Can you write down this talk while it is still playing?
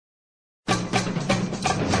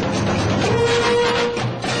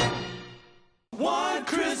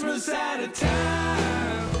Christmas at a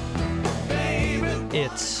time, baby.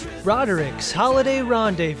 It's Roderick's Holiday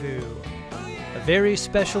Rendezvous, a very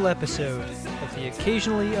special episode of the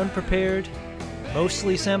occasionally unprepared,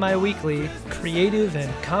 mostly semi-weekly, creative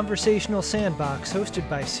and conversational sandbox hosted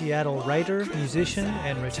by Seattle writer, musician,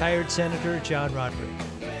 and retired Senator John Roderick.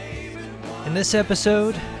 In this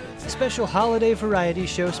episode, a special holiday variety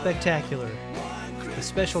show spectacular with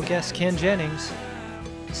special guests Ken Jennings,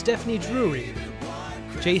 Stephanie Drury,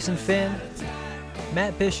 Jason Finn,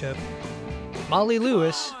 Matt Bishop, Molly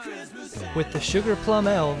Lewis with the Sugar Plum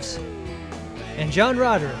Elves, and John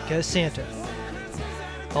Roderick as Santa.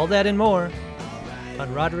 All that and more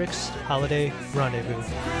on Roderick's Holiday Rendezvous.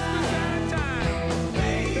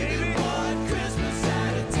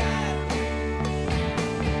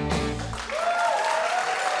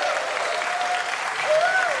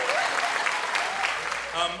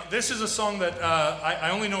 This is a song that I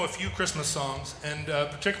only know a few Christmas songs, and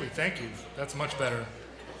particularly, thank you, that's much better.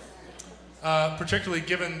 Particularly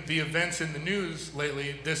given the events in the news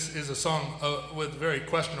lately, this is a song with very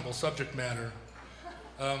questionable subject matter.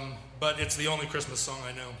 But it's the only Christmas song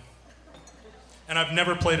I know. And I've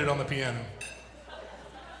never played it on the piano.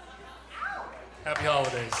 Happy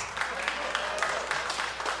holidays.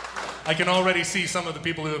 I can already see some of the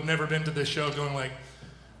people who have never been to this show going like,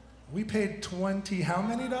 we paid $20 how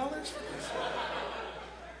many dollars for this?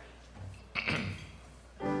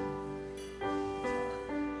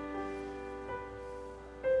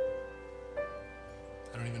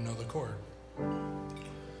 I don't even know the chord.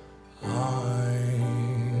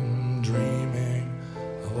 I'm dreaming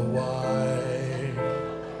of a white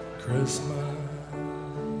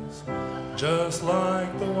Christmas, just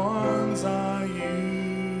like the ones I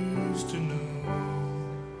used to know.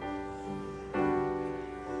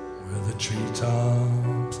 The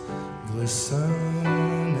treetops glisten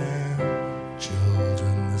and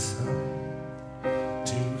children listen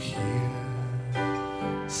to hear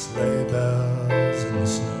sleigh bells in the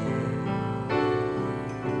snow.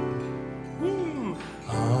 Woo!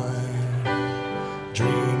 I'm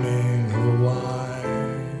dreaming of a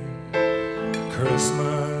white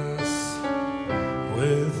Christmas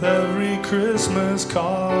with every Christmas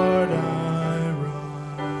card I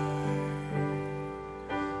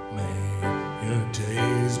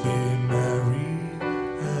days be merry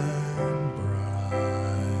and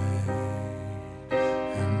bright,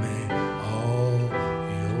 and may all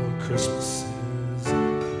your Christmases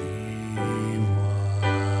be white.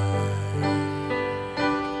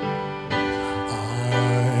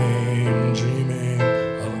 I'm dreaming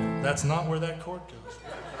of... That's not where that chord goes.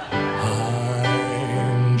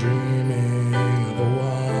 I'm dreaming of a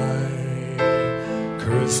white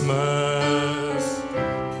Christmas,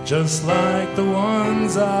 just like the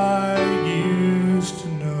ones I used to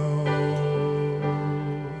know,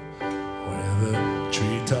 where the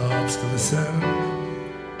treetops glisten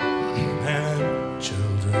and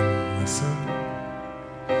children listen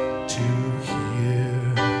to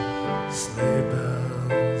hear sleigh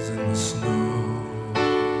bells in the snow.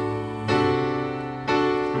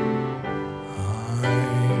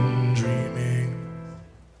 I'm dreaming,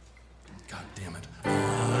 God damn it,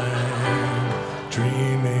 I'm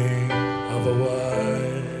dreaming of a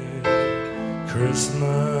white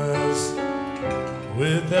Christmas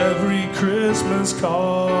with every Christmas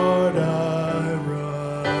card I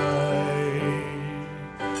write.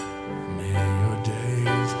 May your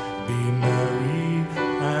days be merry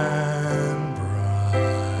and bright,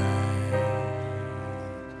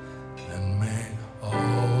 and may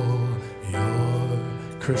all your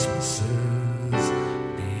Christmases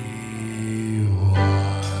be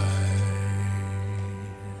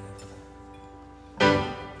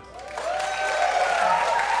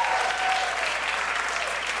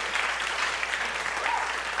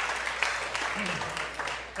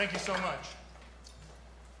Thank you so much.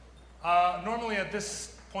 Normally at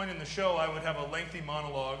this point in the show, I would have a lengthy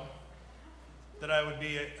monologue that I would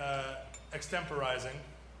be extemporizing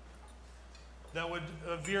that would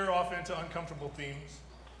veer off into uncomfortable themes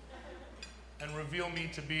and reveal me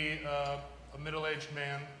to be a middle-aged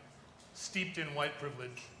man steeped in white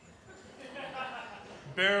privilege,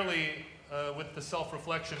 barely with the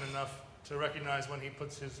self-reflection enough to recognize when he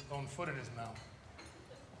puts his own foot in his mouth.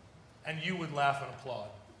 And you would laugh and applaud.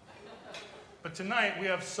 But tonight we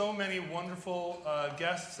have so many wonderful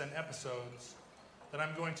guests and episodes that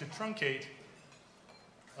I'm going to truncate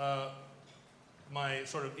my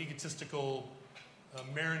sort of egotistical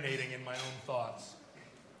marinating in my own thoughts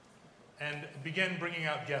and begin bringing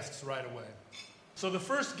out guests right away. So the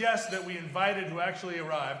first guest that we invited who actually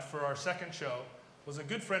arrived for our second show was a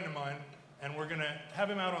good friend of mine and we're going to have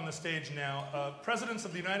him out on the stage now. President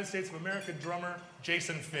of the United States of America drummer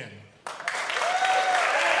Jason Finn.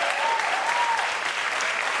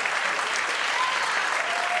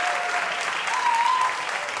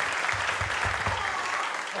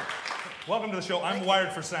 Welcome to the show. I'm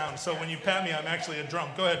wired for sound, so when you pat me, I'm actually a drum.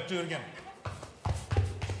 Go ahead, do it again.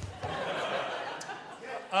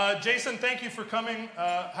 Jason, thank you for coming.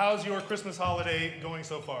 How's your Christmas holiday going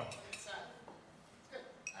so far? It's good.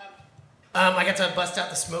 I got to bust out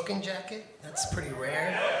the smoking jacket. That's pretty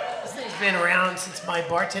rare. This thing's been around since my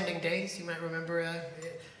bartending days. You might remember.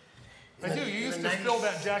 I do. You used to fill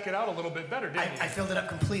that jacket out a little bit better, didn't you? I filled it up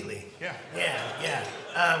completely. Yeah.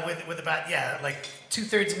 Yeah. With about like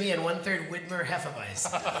 2/3 me and 1/3 Widmer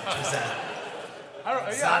Hefeweiss, which was an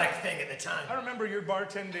exotic thing at the time. I remember your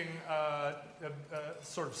bartending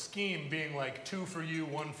sort of scheme being like 2 for you,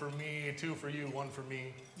 1 for me, 2 for you, 1 for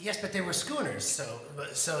me. Yes, but they were schooners,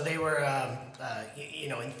 so they were,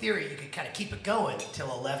 in theory, you could kind of keep it going till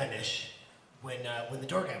 11ish, when the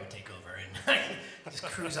door guy would take over and just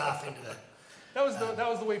cruise off into the. That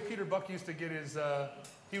was the way Peter Buck used to get his.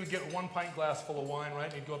 He would get 1 pint glass full of wine, right?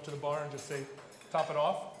 And he'd go up to the bar and just say, "Top it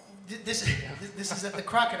off." This is at the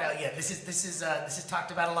Crocodile. Yeah, this is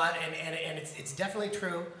talked about a lot, and it's definitely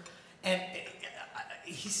true. And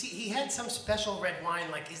he had some special red wine.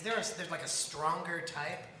 Like, there's like a stronger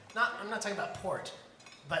type? I'm not talking about port,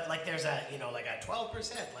 but like there's a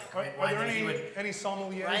 12% like red wine. Are there any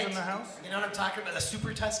sommeliers in the house? You know what I'm talking about? A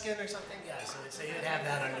Super Tuscan or something? Yeah. So you would have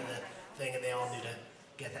that under the thing, and they all knew to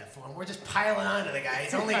get that for him. We're just piling on to the guy.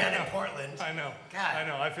 He's only got in Portland. I know. God. I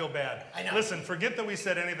know. I feel bad. I know. Listen, forget that we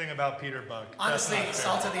said anything about Peter Buck. Honestly,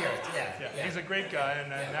 salt of the earth. Yeah. He's a great guy,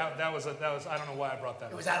 and that was. I don't know why I brought that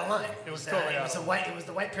up. It was out of line. It was totally out. It was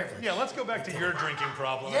the white privilege. Yeah. Let's go back to your drinking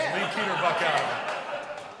problem. Yeah. Leave Peter Buck out of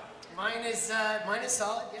it. Mine is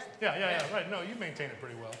solid. Yeah. Yeah. Right. No, you maintain it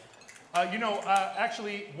pretty well.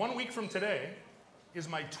 Actually, 1 week from today is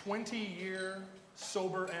my 20-year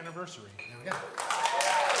sober anniversary. There we go.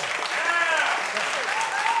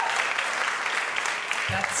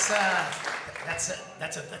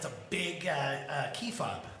 That's a big key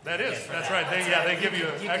fob. That is. That's right. They give you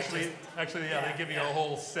they give you a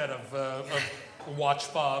whole set of watch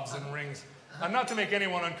fobs and rings. Not to make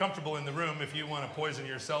anyone uncomfortable in the room if you want to poison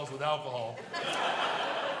yourselves with alcohol.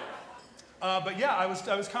 But yeah, I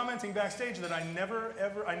was commenting backstage that I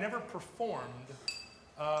never performed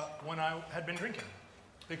when I had been drinking.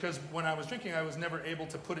 Because when I was drinking, I was never able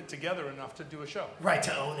to put it together enough to do a show. Right,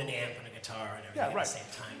 to own an amp and a guitar and everything at the same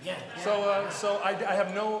time. Yeah. So I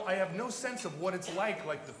have no sense of what it's like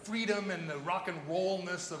the freedom and the rock and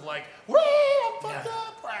rollness of like, woo, I'm fucked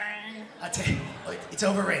up. I'll tell you, it's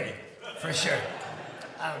overrated, for sure.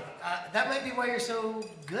 That might be why you're so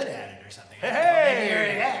good at it or something.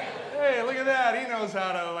 Hey, look at that. He knows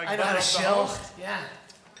how to I know how to shill. Yeah.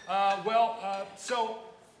 So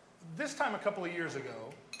this time a couple of years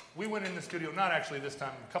ago, we went in the studio, not actually this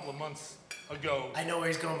time, a couple of months ago. I know where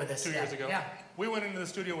he's going with this. 2 years ago. Yeah. We went into the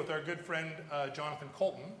studio with our good friend, Jonathan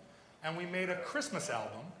Colton, and we made a Christmas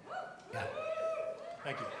album. Yeah.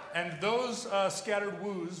 Thank you. And those scattered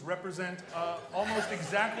woos represent almost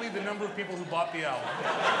exactly the number of people who bought the album.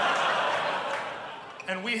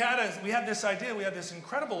 And we had this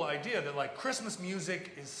incredible idea that Christmas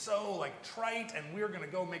music is so trite, and we're gonna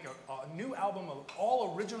go make a new album of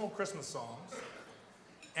all original Christmas songs.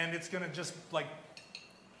 And it's gonna just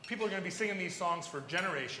people are gonna be singing these songs for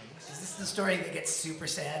generations. Is this the story that gets super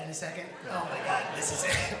sad in a second? Oh my God, this is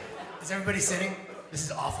it. Is everybody sitting? This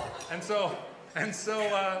is awful. And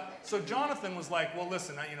so Jonathan was like, well,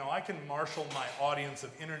 listen, I can marshal my audience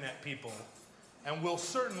of internet people, and we'll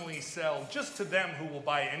certainly sell, just to them who will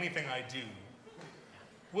buy anything I do,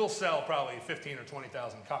 we'll sell probably 15 or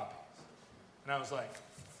 20,000 copies. And I was like,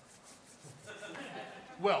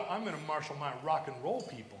 well, I'm going to marshal my rock and roll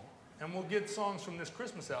people, and we'll get songs from this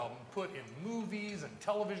Christmas album put in movies and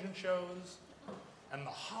television shows, and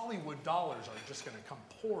the Hollywood dollars are just going to come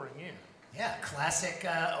pouring in. Yeah, classic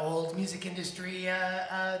old music industry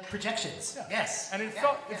projections. Yeah. Yes. And it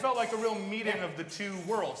felt like a real meeting of the two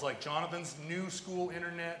worlds, like Jonathan's new school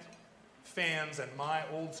internet fans and my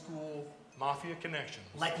old school mafia connections.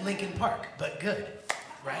 Like Linkin Park, but good,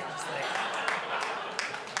 right? It's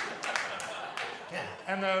yeah.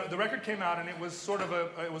 And the record came out, and it was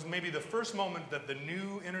it was maybe the first moment that the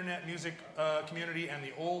new internet music community and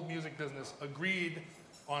the old music business agreed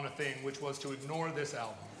on a thing, which was to ignore this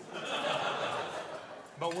album.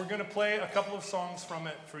 But we're going to play a couple of songs from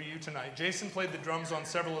it for you tonight. Jason played the drums on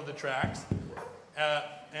several of the tracks,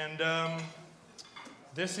 and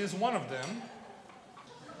this is one of them.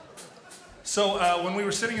 So when we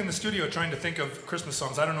were sitting in the studio trying to think of Christmas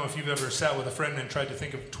songs, I don't know if you've ever sat with a friend and tried to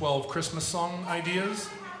think of 12 Christmas song ideas.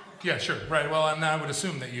 Yeah, sure, right. Well, I would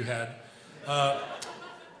assume that you had. But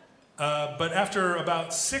after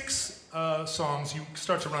about 6 songs, you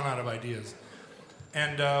start to run out of ideas.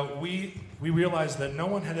 And we realized that no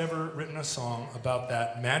one had ever written a song about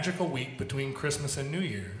that magical week between Christmas and New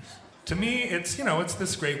Year's. To me, it's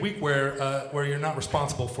this great week where you're not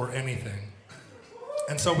responsible for anything.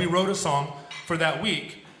 And so we wrote a song for that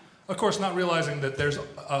week, of course not realizing that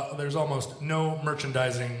there's almost no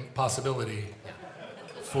merchandising possibility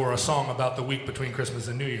for a song about the week between Christmas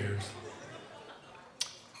and New Year's.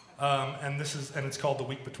 And it's called The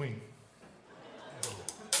Week Between.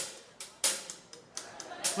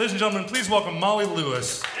 Ladies and gentlemen, please welcome Molly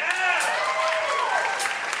Lewis.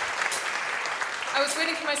 I was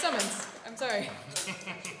waiting for my summons. I'm sorry.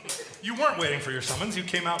 You weren't waiting for your summons, you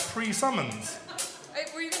came out pre-summons.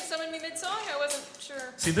 Were you going to summon me mid-song? I wasn't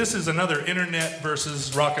sure. See, this is another internet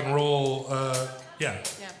versus rock and roll, yeah.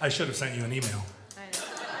 I should have sent you an email. I know.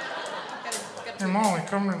 Gotta Hey Molly,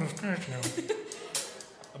 come to the stage now.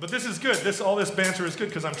 But this is good. All this banter is good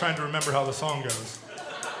because I'm trying to remember how the song goes.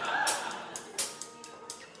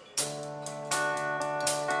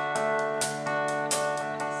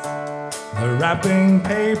 The wrapping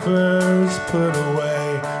paper's put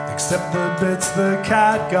away, except the bits the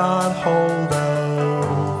cat got hold of.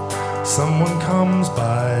 Someone comes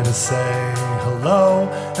by to say hello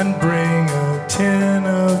and bring a tin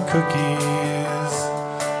of cookies.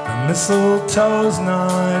 The mistletoe's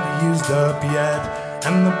not used up yet,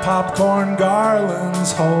 and the popcorn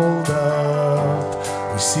garlands hold up.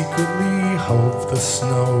 We secretly hope the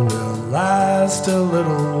snow will last a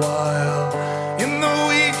little while. In the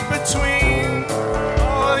week between,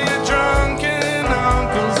 all your drunken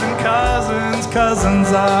uncles and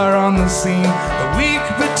cousins are on the scene. The week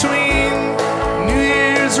between New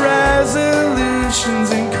Year's resolutions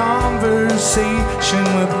and conversation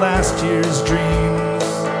with last year's dreams.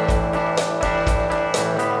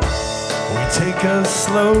 We take a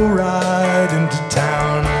slow ride into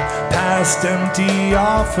town, past empty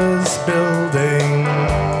office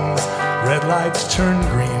buildings. Red lights turn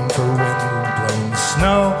green for wind-blown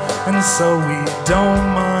snow, and so we don't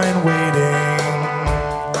mind waiting.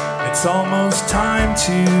 It's almost time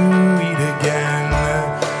to eat again.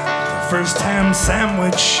 The first ham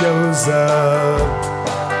sandwich shows up,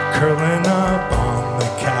 curling up on the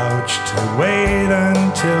couch to wait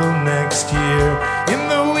until next year. In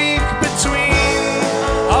the week between,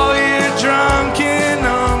 all your drunken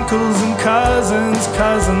uncles and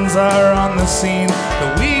cousins are on the scene.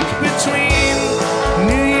 The week between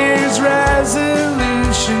New Year's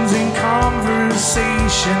resolutions and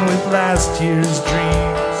conversation with last year's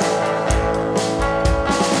dreams.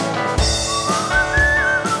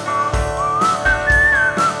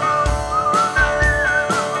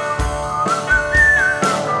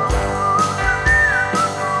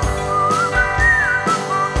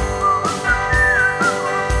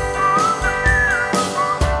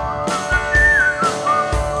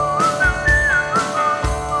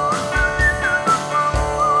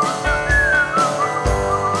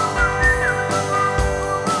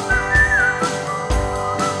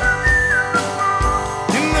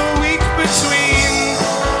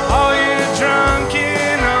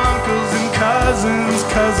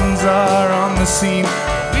 Cousins are on the scene.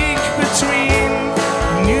 Week between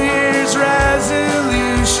New Year's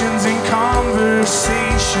resolutions and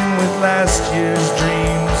conversation with last year's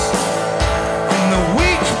dreams. In the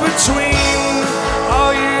week between,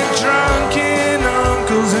 all your drunken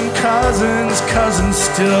uncles and cousins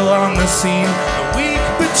still on the scene. The week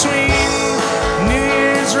between New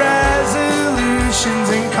Year's resolutions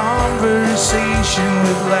and conversation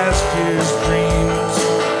with last year's dreams.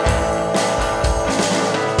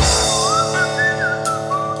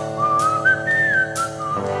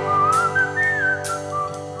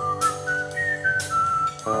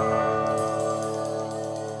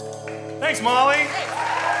 Thanks, Molly.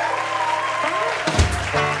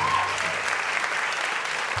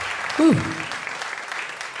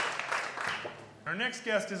 Our next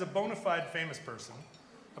guest is a bona fide famous person,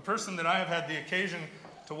 a person that I have had the occasion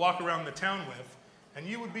to walk around the town with, and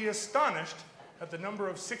you would be astonished at the number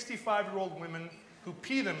of 65-year-old women who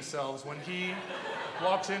pee themselves when he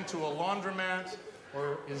walks into a laundromat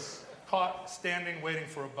or is caught standing waiting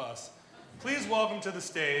for a bus. Please welcome to the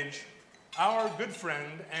stage our good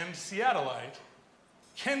friend and Seattleite,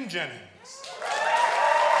 Ken Jennings.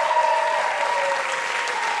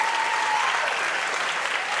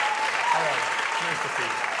 All right, nice to see you.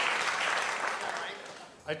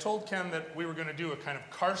 I told Ken that we were going to do a kind of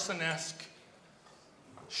Carson-esque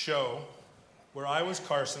show where I was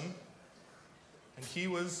Carson, and he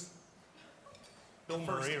was Bill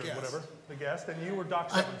Murray or guest. whatever, the guest, and you were Doc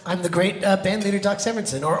Severinsen. I'm the great band leader Doc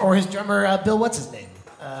Severinsen, or his drummer Bill what's his name.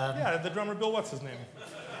 Yeah, the drummer Bill, what's his name?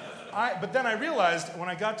 But then I realized when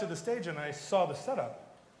I got to the stage and I saw the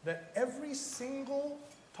setup that every single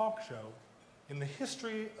talk show in the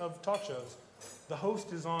history of talk shows, the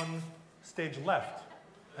host is on stage left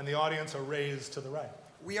and the audience are raised to the right.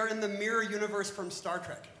 We are in the mirror universe from Star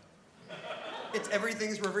Trek.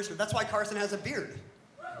 Everything's reversed. That's why Carson has a beard.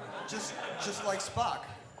 Just like Spock.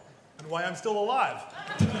 And why I'm still alive.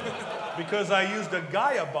 Because I used a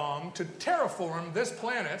Gaia bomb to terraform this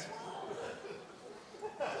planet.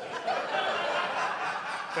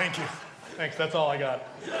 Thank you. Thanks, that's all I got.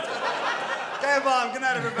 Gaia bomb. Good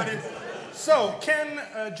night, everybody. So, Ken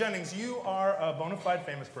Jennings, you are a bona fide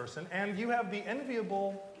famous person, and you have the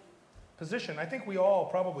enviable position. I think we all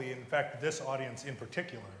probably, in fact, this audience in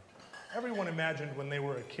particular, everyone imagined when they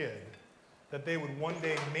were a kid that they would one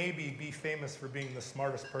day maybe be famous for being the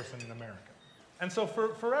smartest person in America. And so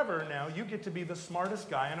for forever now, you get to be the smartest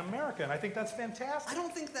guy in America, and I think that's fantastic. I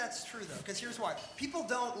don't think that's true, though, because here's why. People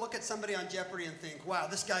don't look at somebody on Jeopardy and think, wow,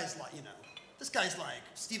 this guy's like, this guy's like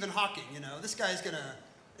Stephen Hawking, this guy's going to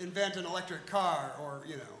invent an electric car, or,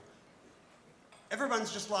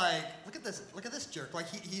 Everyone's just like, look at this jerk. Like,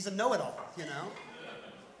 he's a know-it-all,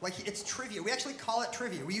 Like, it's trivia. We actually call it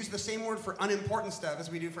trivia. We use the same word for unimportant stuff as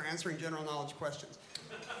we do for answering general knowledge questions.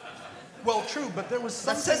 Well, true, but there was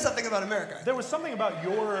That something... says something about America. There was something about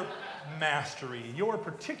your mastery, your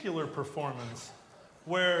particular performance,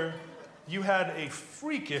 where you had a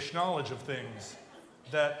freakish knowledge of things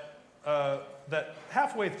that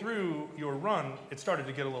halfway through your run, it started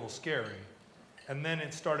to get a little scary. And then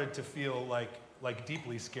it started to feel like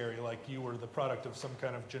deeply scary, like you were the product of some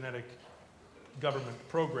kind of genetic government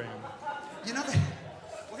program. Well,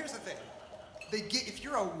 here's the thing. If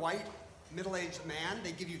you're a white, middle-aged man,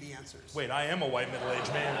 they give you the answers. Wait, I am a white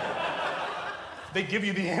middle-aged man. They give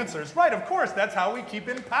you the answers. Right, of course, that's how we keep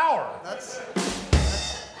in power.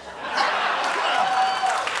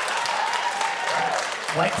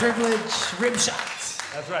 White privilege, rib shots.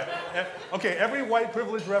 That's right. Okay, every white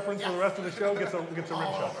privilege reference for the rest of the show gets a rib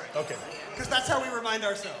shot. Okay. Because that's how we remind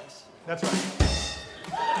ourselves. That's right.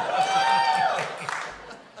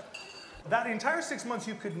 That entire 6 months,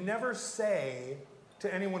 you could never say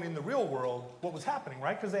to anyone in the real world what was happening,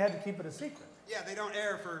 right? Because they had to keep it a secret. Yeah, they don't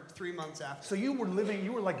air for 3 months after. So you were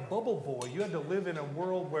like Bubble Boy. You had to live in a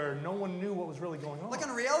world where no one knew what was really going on. Like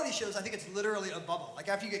on reality shows, I think it's literally a bubble. Like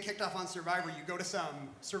after you get kicked off on Survivor, you go to some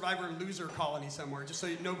Survivor loser colony somewhere just so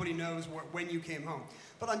nobody knows when you came home.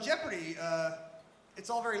 But on Jeopardy, it's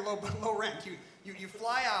all very low rent. You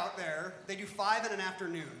fly out there, they do 5 in an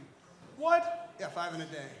afternoon. What? Yeah, 5 in a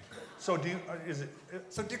day. So by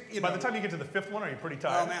the time you get to the 5th one, are you pretty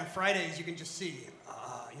tired? Oh man, Fridays you can just see,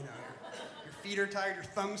 your feet are tired, your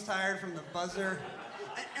thumb's tired from the buzzer.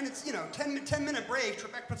 And it's, 10-minute break,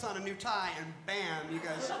 Trebek puts on a new tie, and bam, you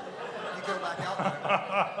go back out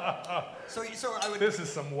there. So I would... This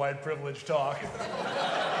is some white privilege talk.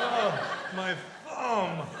 Oh, my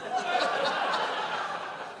thumb.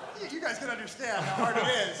 You guys can understand how hard it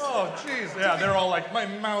is. Oh, jeez. Yeah, they're all like, my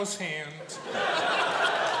mouse hand.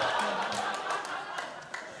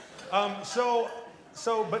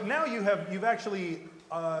 But now you've actually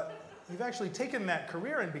taken that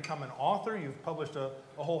career and become an author. You've published a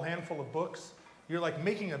whole handful of books. You're like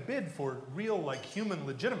making a bid for real like human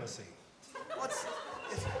legitimacy.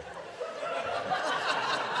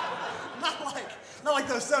 Not like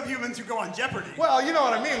those subhumans who go on Jeopardy. Well, you know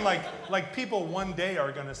what I mean. Like people one day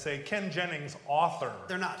are going to say Ken Jennings, author.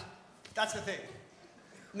 They're not. That's the thing.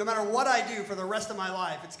 No matter what I do for the rest of my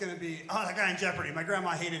life, it's going to be, oh, that guy in Jeopardy, my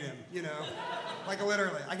grandma hated him, Like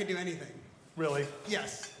literally, I could do anything. Really?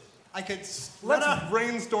 Yes. I could Let's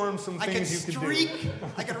brainstorm some things you could do.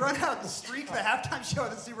 I could run out and streak the halftime show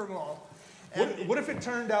at the Super Bowl. What if it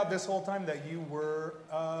turned out this whole time that you were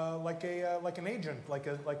like an agent,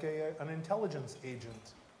 an intelligence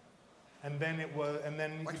agent, and then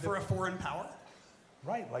for a foreign power?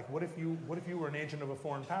 Right. Like what if you were an agent of a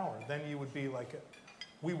foreign power? Then you would be like,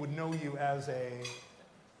 we would know you as a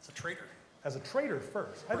traitor. As a traitor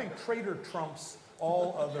first. I think traitor trumps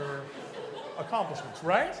all other accomplishments,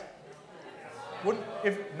 right?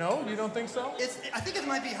 No, you don't think so? I think it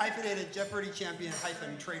might be hyphenated Jeopardy champion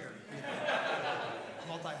hyphen traitor.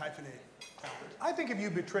 Multi-hyphenate. I think if you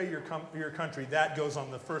betray your country, that goes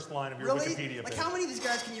on the first line of your Wikipedia page. Like how many of these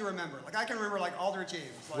guys can you remember? Like I can remember like Aldrich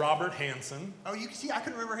Ames. Robert Hansen. Oh, you see, I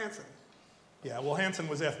can remember Hansen. Yeah, well, Hansen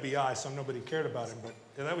was FBI, so nobody cared about him. But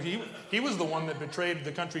he was the one that betrayed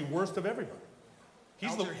the country worst of everybody.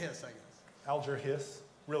 Alger Hiss, I guess. Alger Hiss.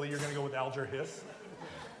 Really, you're going to go with Alger Hiss?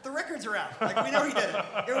 The records are out. Like, we know he did it.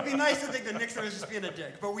 It would be nice to think that Nixon was just being a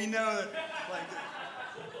dick, but we know that, like,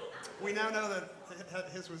 we now know that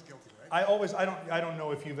Hiss was guilty, right? I don't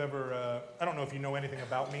know if you've ever, I don't know if you know anything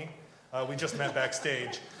about me. We just met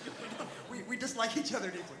backstage. We dislike each other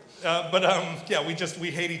deeply. Yeah,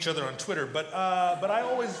 we hate each other on Twitter. But I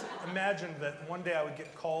always imagined that one day I would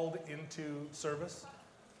get called into service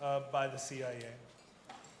by the CIA.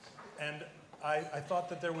 And I thought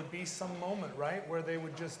that there would be some moment, right, where they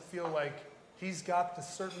would just feel like he's got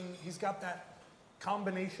that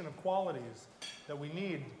combination of qualities that we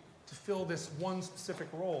need to fill this one specific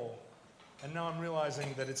role. And now I'm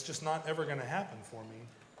realizing that it's just not ever going to happen for me.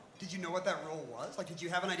 Did you know what that role was? Like, did you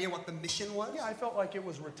have an idea what the mission was? Yeah, I felt like it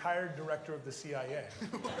was retired director of the CIA.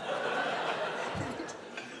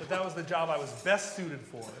 But that was the job I was best suited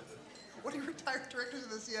for. What do retired directors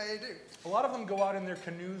of the CIA do? A lot of them go out in their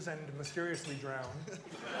canoes and mysteriously drown.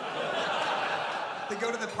 They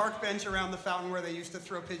go to the park bench around the fountain where they used to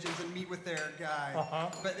throw pigeons and meet with their guy.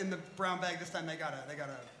 But in the brown bag this time, they got a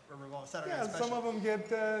revolver. Saturday Night Special. Some of them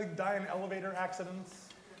die in elevator accidents.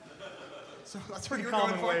 So that's what you were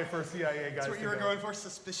Common going way for? for CIA guys. That's what to you were go. going for?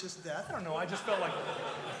 Suspicious death? I don't know. I just felt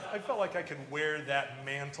like I could wear that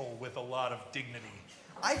mantle with a lot of dignity.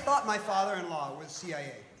 I thought my father-in-law was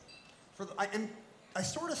CIA. And I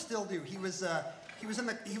sort of still do. He was in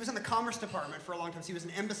the Commerce Department for a long time. So he was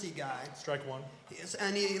an embassy guy. Strike one.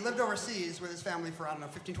 And he lived overseas with his family for,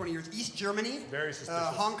 15, 20 years. East Germany. Very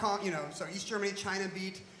suspicious. Hong Kong, so East Germany, China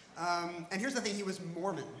beat. And here's the thing, he was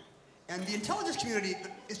Mormon. And the intelligence community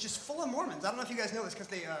is just full of Mormons. I don't know if you guys know this, because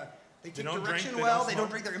they take direction well. They don't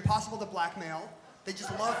drink. They're impossible to blackmail. They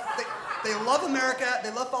just love, they love America.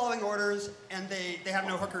 They love following orders. And they have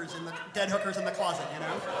no dead hookers in the closet, you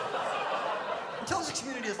know? Intelligence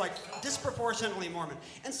community is like disproportionately Mormon.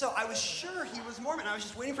 And so I was sure he was Mormon. I was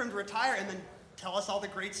just waiting for him to retire and then tell us all the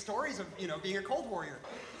great stories of, being a Cold Warrior.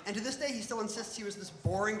 And to this day, he still insists he was this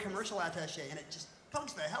boring commercial attaché, and it just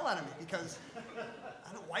bugs the hell out of me because,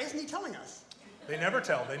 why isn't he telling us? They never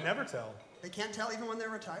tell. They can't tell even when they're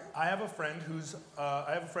retired? I have a friend who is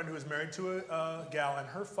married to a gal, and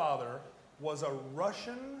her father was a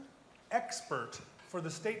Russian expert for the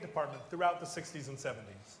State Department throughout the 60s and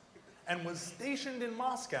 70s. And was stationed in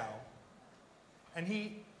Moscow, and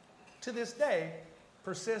he, to this day,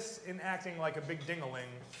 persists in acting like a big ding-a-ling.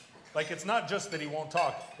 Like, it's not just that he won't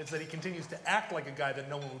talk, it's that he continues to act like a guy that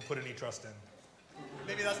no one would put any trust in.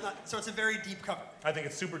 Maybe that's not, so it's a very deep cover. I think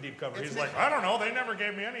it's super deep cover. He's like, I don't know, they never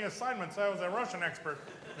gave me any assignments, I was a Russian expert.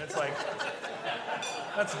 And it's like,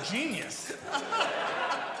 that's genius.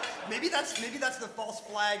 Maybe that's the false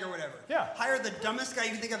flag or whatever. Yeah. Hire the dumbest guy you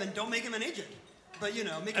can think of and don't make him an agent. But,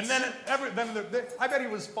 make it... And I bet he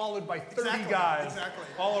was followed by 30 guys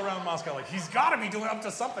all around Moscow. Like, he's got to be doing up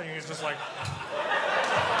to something. And he's just like...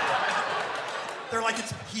 They're like,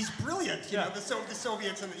 he's brilliant. You know, the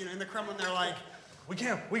Soviets in the Kremlin, they're like... We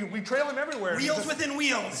trail him everywhere. Wheels within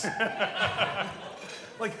wheels.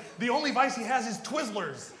 Like, the only vice he has is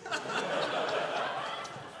Twizzlers.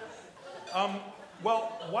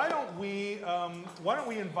 Well, why don't we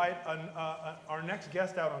invite our next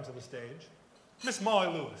guest out onto the stage? Miss Molly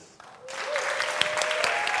Lewis.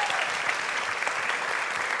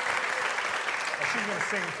 She's going to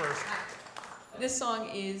sing first. This song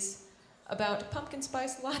is about pumpkin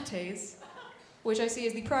spice lattes, which I see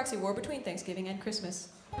as the proxy war between Thanksgiving and Christmas.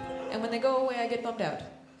 And when they go away, I get bummed out.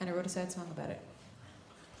 And I wrote a sad song about it.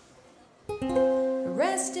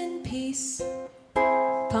 Rest in peace,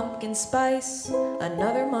 pumpkin spice.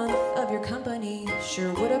 Another month of your company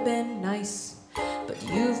sure would have been nice. But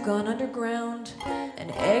you've gone underground,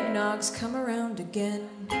 and eggnog's come around again.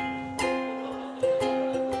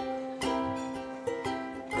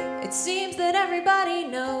 It seems that everybody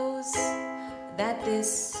knows that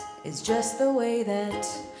this is just the way that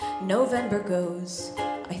November goes.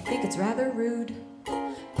 I think it's rather rude.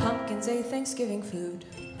 Pumpkin's a Thanksgiving food.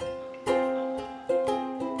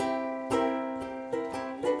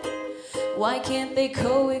 Why can't they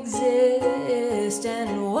coexist?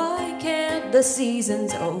 And why can't the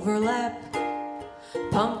seasons overlap?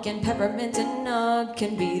 Pumpkin, peppermint, and nug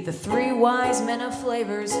can be the three wise men of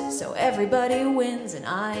flavors, so everybody wins and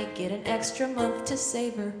I get an extra month to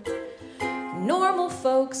savor. Normal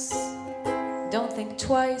folks don't think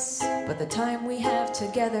twice, but the time we have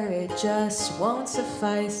together, it just won't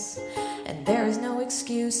suffice. And there is no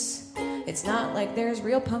excuse, it's not like there's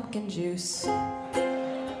real pumpkin juice.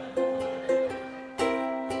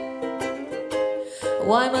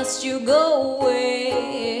 Why must you go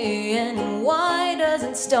away? And why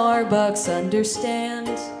doesn't Starbucks understand?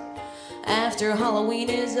 After Halloween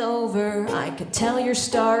is over, I can tell your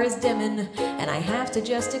star is dimming, and I have to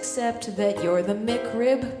just accept that you're the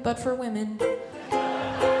McRib, but for women.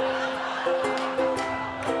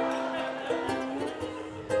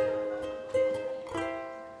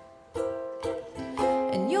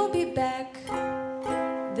 And you'll be back,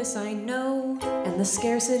 this I know, and the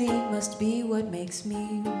scarcity must be what makes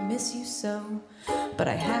me miss you so. But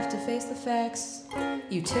I have to face the facts,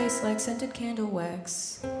 you taste like scented candle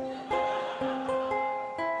wax.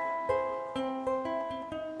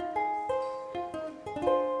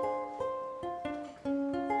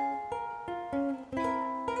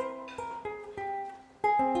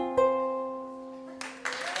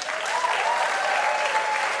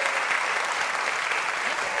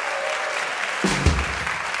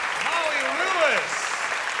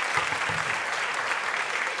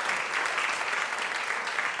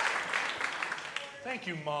 Thank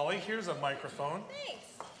you, Molly. Here's a microphone. Thanks.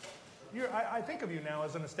 I think of you now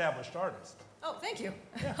as an established artist. Oh, thank you.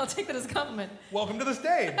 I'll take that as a compliment. Welcome to the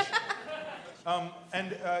stage.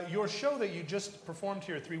 And your show that you just performed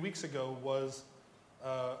here 3 weeks ago was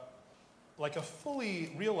like a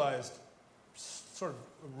fully realized sort of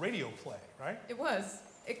radio play, right? It was.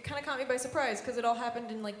 It kind of caught me by surprise because it all happened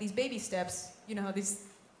in like these baby steps. You know how these,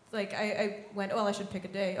 like I went, oh, I should pick a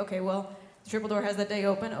day. Okay, well, the Triple Door has that day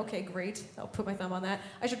open. Okay, great. I'll put my thumb on that.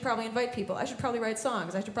 I should probably invite people. I should probably write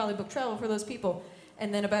songs. I should probably book travel for those people.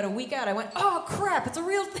 And then about a week out, I went, oh, crap, it's a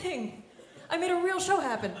real thing. I made a real show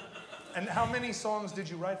happen. And how many songs did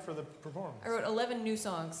you write for the performance? I wrote 11 new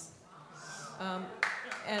songs.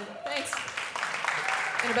 And thanks.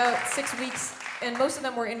 In about 6 weeks. And most of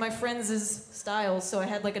them were in my friends' styles. So I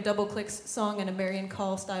had like a Double Clicks song and a Marian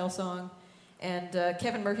Call style song. And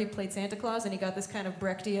Kevin Murphy played Santa Claus, and he got this kind of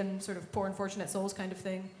Brechtian, sort of Poor Unfortunate Souls kind of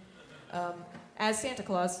thing as Santa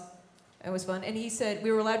Claus. It was fun. And he said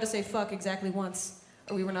we were allowed to say fuck exactly once,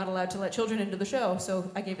 or we were not allowed to let children into the show.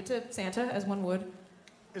 So I gave it to Santa, as one would.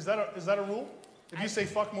 Is that a rule? If you say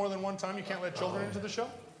fuck more than one time, you can't let children into the show?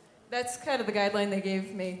 That's kind of the guideline they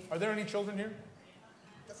gave me. Are there any children here?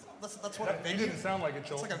 That's what a It venue. didn't sound like a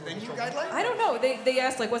children. It's like a venue guideline. I don't know. They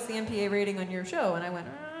asked, like, what's the MPA rating on your show? And I went,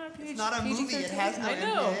 It's not a movie. It has no I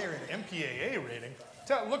know. MPA rating. MPAA rating?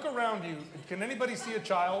 Look around you. Can anybody see a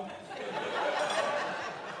child?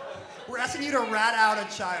 We're asking you to rat out a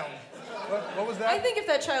child. What was that? I think if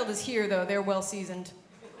that child is here, though, they're well seasoned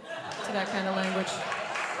to that kind of language.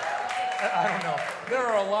 I don't know. There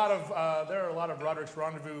are a lot of Roderick's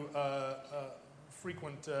Rendezvous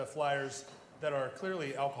frequent flyers that are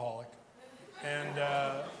clearly alcoholic and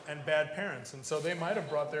bad parents, and so they might have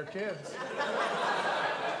brought their kids.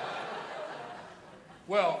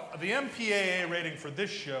 Well, the MPAA rating for this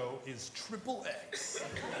show is XXX.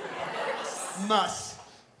 Must.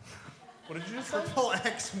 What did you just say?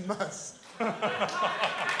 XXX must.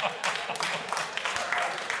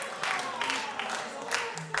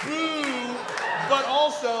 Boo, but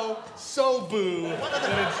also so boo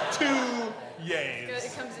that it's 2 yays.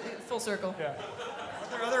 It comes full circle. Yeah. Are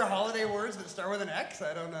there other holiday words that start with an X?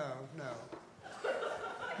 I don't know. No.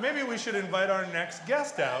 Maybe we should invite our next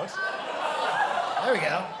guest out. There we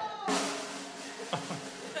go.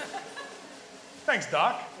 Thanks,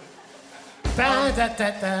 Doc.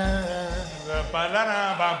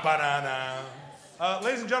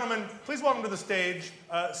 Ladies and gentlemen, please welcome to the stage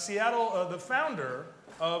Seattle, the founder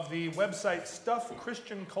of the website Stuff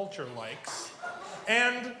Christian Culture Likes,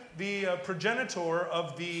 and the progenitor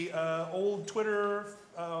of the old Twitter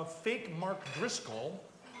fake Mark Driscoll,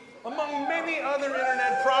 among many other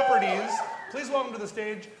internet properties. Please welcome to the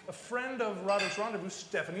stage a friend of Roderick's Rendezvous,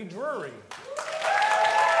 Stephanie Drury.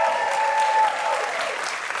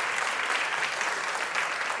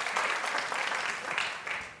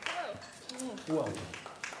 Welcome.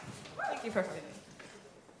 Thank you for having me.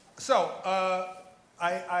 So,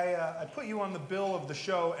 I put you on the bill of the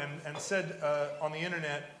show and said on the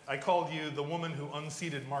internet, I called you the woman who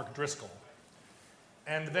unseated Mark Driscoll.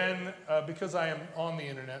 And then, because I am on the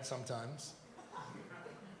internet sometimes,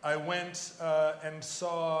 I went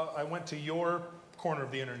to your corner of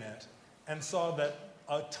the internet and saw that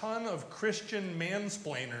a ton of Christian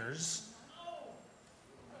mansplainers,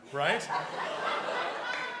 right?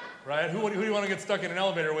 Right? Who do you want to get stuck in an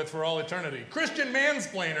elevator with for all eternity? Christian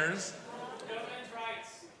mansplainers. No men's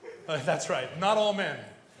rights. That's right. Not all men.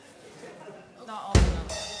 Not all of them.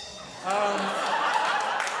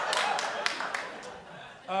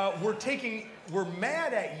 We're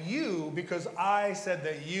mad at you because I said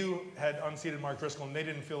that you had unseated Mark Driscoll and they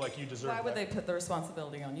didn't feel like you deserved Why would that. they put the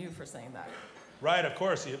responsibility on you for saying that? Right, of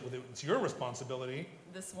course. It's your responsibility.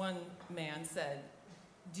 This one man said,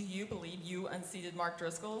 "Do you believe you unseated Mark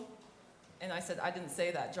Driscoll?" And I said, I didn't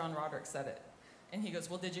say that. John Roderick said it. And he goes,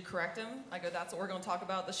 well, did you correct him? I go, that's what we're going to talk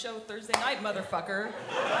about the show Thursday night, motherfucker.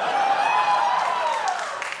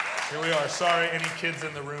 Here we are. Sorry, any kids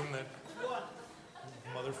in the room that...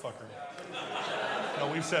 Motherfucker. No,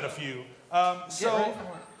 we've said a few.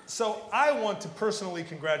 So I want to personally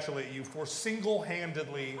congratulate you for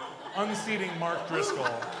single-handedly unseating Mark Driscoll.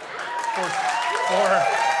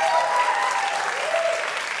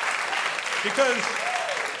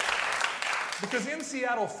 Because in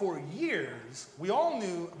Seattle for years, we all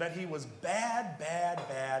knew that he was bad.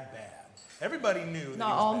 Everybody knew that Not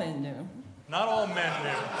he was all bad. men knew. Not all men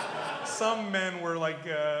knew. Some men were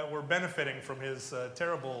were benefiting from his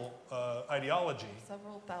terrible ideology.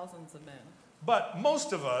 Several thousands of men. But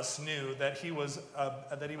most of us knew that he was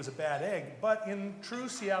a bad egg. But in true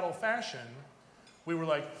Seattle fashion, we were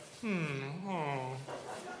like,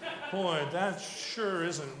 boy, that sure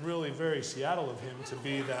isn't really very Seattle of him to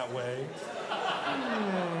be that way.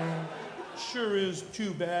 Sure is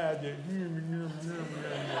too bad that.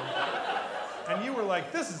 And you were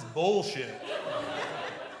like, this is bullshit.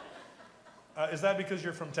 Is that because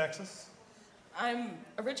you're from Texas? I'm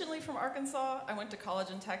originally from Arkansas. I went to college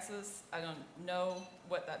in Texas. I don't know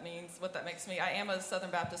what that means, what that makes me. I am a Southern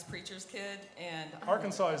Baptist preacher's kid, and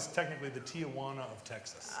Arkansas is technically the Tijuana of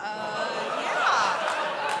Texas. Yeah.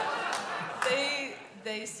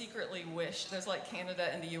 They secretly wish, there's like Canada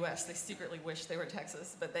and the U.S., they secretly wish they were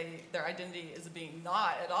Texas, but their identity is being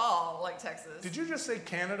not at all like Texas. Did you just say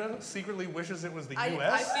Canada secretly wishes it was the I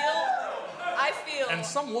U.S.? I feel... And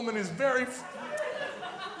some woman is very...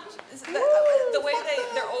 The way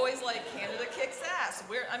they're always like, Canada kicks ass.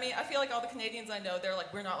 I feel like all the Canadians I know, they're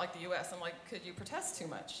like, we're not like the U.S. I'm like, could you protest too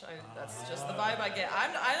much? That's just the vibe I get. I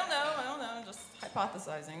don't know, I'm just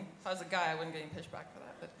hypothesizing. If I was a guy, I wouldn't get any pushback for that.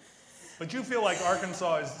 But you feel like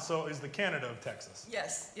Arkansas is the Canada of Texas.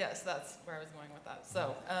 Yes, that's where I was going with that.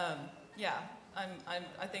 So, yeah,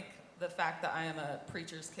 I think the fact that I am a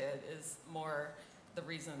preacher's kid is more the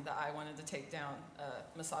reason that I wanted to take down a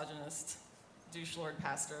misogynist douche lord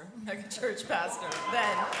pastor, mega church pastor,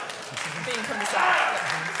 than being from the South.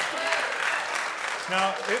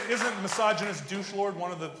 Now, isn't misogynist douche lord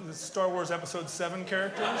one of the Star Wars Episode 7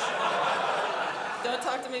 characters? Don't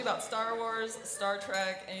talk to me about Star Wars, Star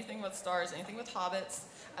Trek, anything with stars, anything with hobbits.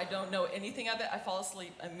 I don't know anything of it. I fall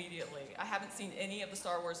asleep immediately. I haven't seen any of the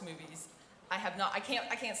Star Wars movies. I have not. I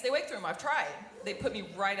can't stay awake through them. I've tried. They put me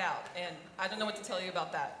right out, and I don't know what to tell you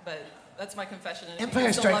about that. But that's my confession. And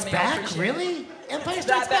Empire Strikes Back? Really? Empire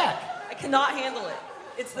Strikes Back? I cannot handle it.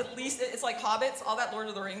 It's the least. It's like Hobbits, all that Lord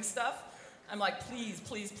of the Rings stuff. I'm like, please.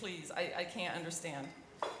 I can't understand.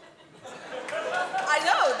 I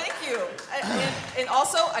know, thank you. And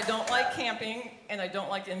also, I don't like camping, and I don't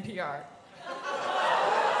like NPR.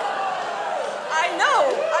 I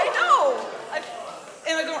know.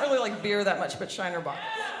 And I don't really like beer that much, but Shiner Bock.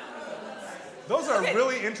 Those are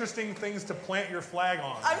really interesting things to plant your flag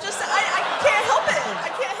on. I can't help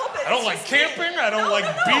it. I don't like camping, I don't like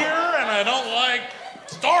beer, and I don't like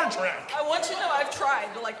Star Trek. I want you to know I've tried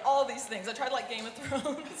like all these things. I tried like Game of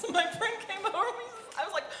Thrones. My friend came over. I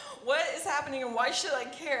was like, what is happening and why should I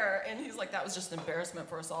care? And he's like, that was just an embarrassment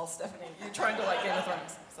for us all, Stephanie. You're trying to like Game of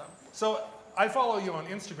Thrones. So I follow you on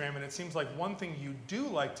Instagram, and it seems like one thing you do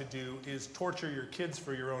like to do is torture your kids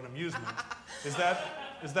for your own amusement. Is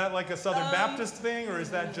that like a Southern Baptist thing, or are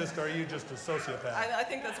you just a sociopath? I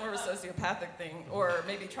think that's more of a sociopathic thing, or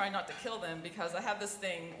maybe trying not to kill them, because I have this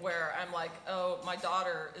thing where I'm like, oh, my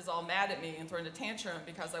daughter is all mad at me and throwing a tantrum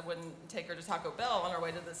because I wouldn't take her to Taco Bell on our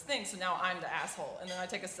way to this thing, so now I'm the asshole. And then I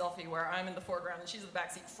take a selfie where I'm in the foreground and she's in the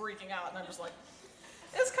backseat freaking out, and I'm just like,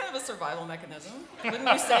 it's kind of a survival mechanism. Wouldn't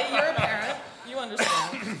you say? You're a parent. You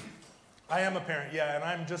understand. I am a parent, yeah, and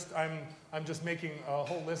I'm just making a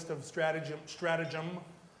whole list of stratagem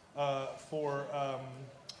for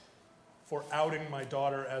outing my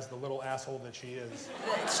daughter as the little asshole that she is.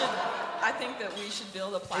 I think that we should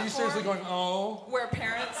build a platform. Are you seriously going, oh? Where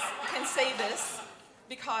parents can say this,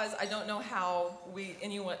 because I don't know how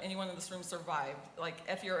anyone in this room survived. Like,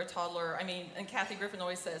 if you're a toddler, and Kathy Griffin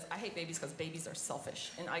always says, I hate babies because babies are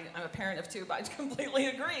selfish. And I'm a parent of two, but I completely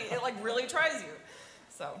agree. It really tries you.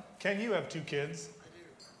 So. Ken, you have 2 kids. I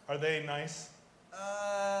do. Are they nice?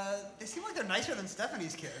 They seem like they're nicer than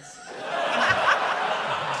Stephanie's kids.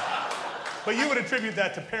 But you would attribute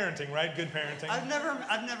that to parenting, right? Good parenting. I've never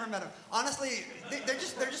met them. Honestly, they're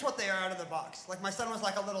just what they are out of the box. Like, my son was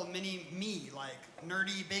like a little mini me, like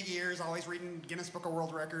nerdy, big ears, always reading Guinness Book of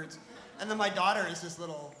World Records. And then my daughter is this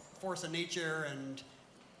little force of nature and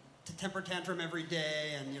to temper tantrum every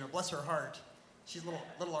day, and bless her heart, she's a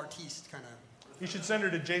little artiste kind of. You should send her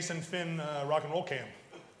to Jason Finn rock and roll camp.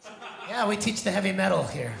 Yeah, we teach the heavy metal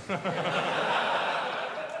here.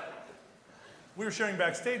 We were sharing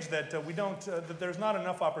backstage that that there's not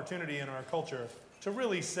enough opportunity in our culture to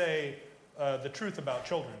really say the truth about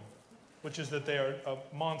children, which is that they are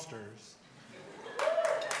monsters.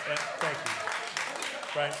 Thank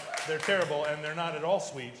you. Right? They're terrible, and they're not at all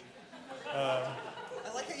sweet. I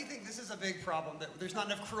like how you think this is a big problem, that there's not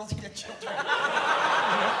enough cruelty to children.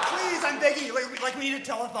 Please, I'm begging you, like we need a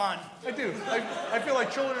telethon. I do. I feel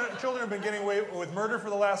like children have been getting away with murder for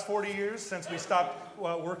the last 40 years since we stopped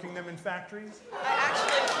working them in factories.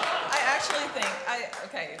 I actually think,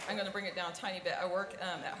 I'm going to bring it down a tiny bit. I work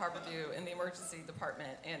at Harborview in the emergency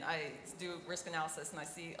department, and I do risk analysis, and I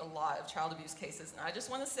see a lot of child abuse cases. And I just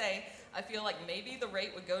want to say, I feel like maybe the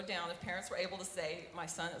rate would go down if parents were able to say, my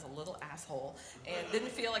son is a little asshole, and didn't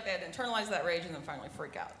feel like they had to internalize that rage and then finally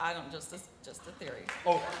freak out. I don't, just a theory.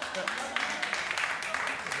 Oh,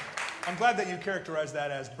 I'm glad that you characterized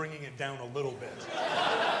that as bringing it down a little bit.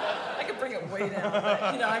 I could bring it way down, but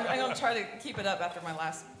I'm going to try to keep it up after my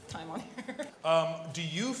last time on here. Do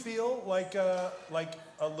you feel like a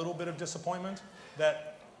little bit of disappointment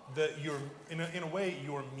that you're in a way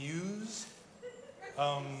your muse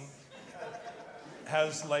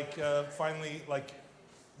has finally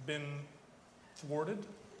been thwarted?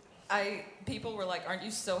 People were like, aren't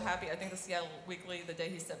you so happy? I think the Seattle Weekly, the day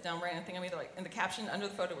he stepped down, ran a thing on me. They're like, and the caption under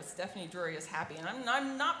the photo was Stephanie Drury is happy. And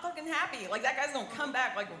I'm not fucking happy. Like, that guy's gonna come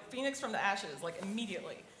back like Phoenix from the ashes, like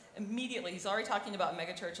immediately. Immediately. He's already talking about a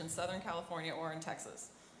megachurch in Southern California or in Texas.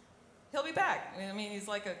 He'll be back. I mean, he's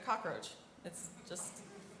like a cockroach. It's just,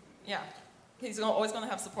 yeah. He's always gonna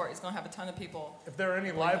have support. He's gonna have a ton of people. If there are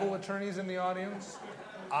any libel attorneys in the audience,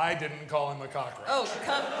 I didn't call him a cockroach. Oh,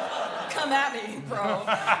 come at me, bro.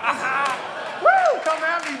 Woo! Come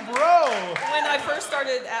at me, bro! When I first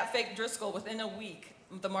started at Fake Driscoll, within a week,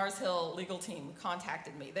 the Mars Hill legal team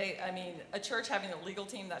contacted me. A church having a legal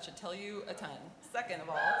team, that should tell you a ton. Second of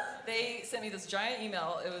all, they sent me this giant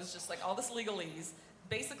email. It was just like all this legalese,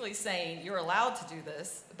 basically saying, you're allowed to do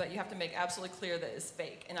this, but you have to make absolutely clear that it's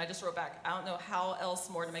fake. And I just wrote back, I don't know how else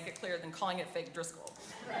more to make it clear than calling it Fake Driscoll.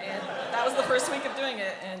 And that was the first week of doing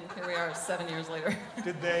it, and here we are 7 years later.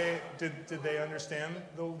 Did they understand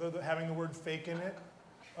having the word fake in it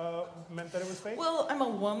meant that it was fake? Well, I'm a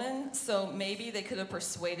woman, so maybe they could have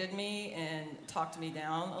persuaded me and talked me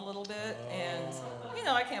down a little bit. Oh. And,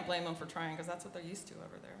 I can't blame them for trying, because that's what they're used to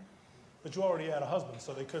over there. But you already had a husband,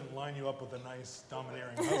 so they couldn't line you up with a nice,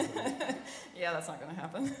 domineering husband. Yeah, that's not going to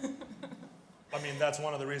happen. I mean, that's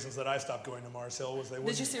one of the reasons that I stopped going to Mars Hill was they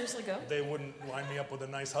wouldn't. Did you seriously go? They wouldn't line me up with a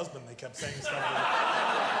nice husband. They kept saying stuff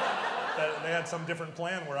that they had some different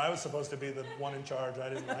plan where I was supposed to be the one in charge. I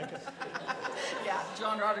didn't like it. Yeah,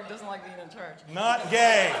 John Roderick doesn't like being in charge. Not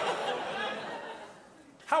gay.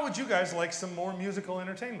 How would you guys like some more musical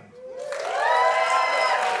entertainment?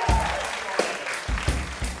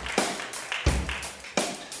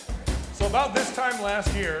 So about this time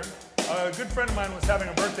last year, a good friend of mine was having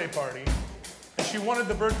a birthday party, and she wanted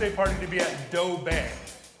the birthday party to be at Doe Bay.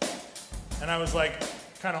 And I was like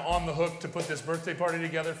kind of on the hook to put this birthday party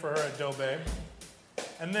together for her at Doe Bay.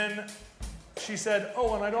 And then she said,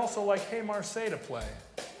 oh, and I'd also like Hey Marseille to play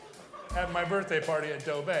at my birthday party at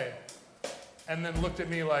Doe Bay. And then looked at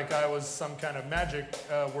me like I was some kind of magic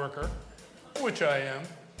worker, which I am.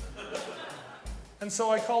 And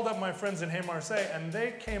so I called up my friends in Hey Marseille, and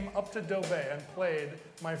they came up to Doe Bay and played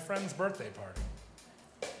my friend's birthday party.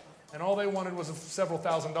 And all they wanted was several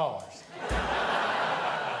 $1,000s.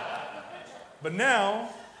 But now,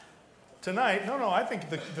 tonight, I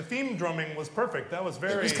think the theme drumming was perfect. That was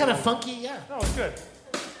very... It was kind of funky, yeah. No, it was good.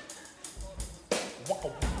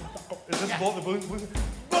 Is this Bullet the Blue?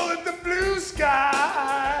 Bullet the blue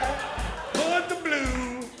sky! Bullet the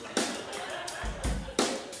blue!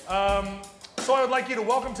 So I would like you to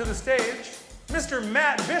welcome to the stage Mr.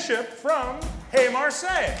 Matt Bishop from Hey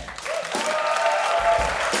Marseille.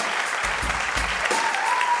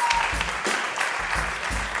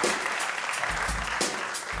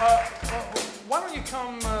 Why don't you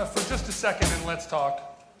come for just a second and let's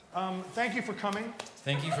talk. Thank you for coming.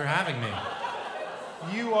 Thank you for having me.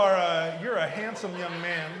 You're a handsome young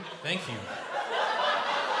man. Thank you.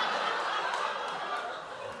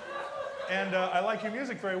 And I like your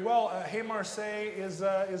music very well. Hey Marseille is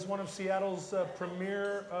one of Seattle's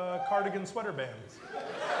premier cardigan sweater bands.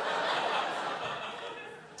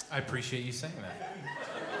 I appreciate you saying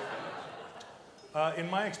that. In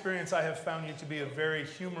my experience, I have found you to be a very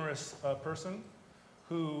humorous person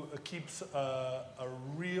who keeps a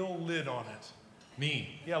real lid on it.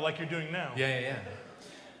 Me? Yeah, like you're doing now. Yeah.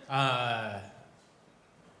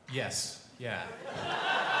 Yes. Yeah.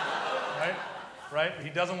 Right? right? He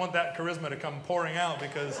doesn't want that charisma to come pouring out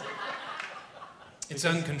because It's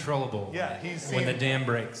uncontrollable. Yeah, he's when the seen- dam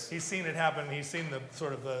breaks. he's seen it happen. He's seen the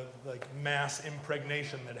sort of the like mass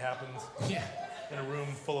impregnation that happens Yeah. in a room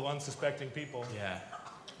full of unsuspecting people. Yeah.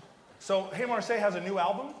 So, Hey Marseille has a new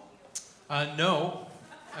album? No.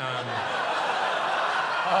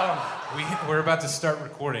 We're about to start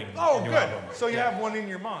recording. Oh, a new good. album. So you Yeah. have one in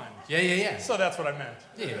your mind. Yeah. So that's what I meant.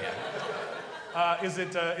 Yeah. Is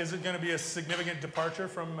it going to be a significant departure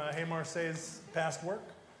from Hey Marseille's past work?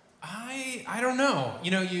 I don't know.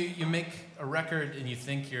 You know, you make a record and you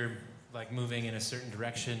think you're like moving in a certain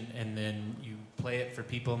direction, and then you play it for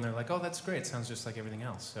people and they're like, oh, that's great. It sounds just like everything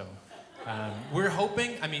else. So we're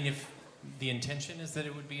hoping, I mean, if the intention is that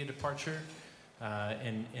it would be a departure,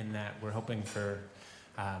 in that we're hoping for,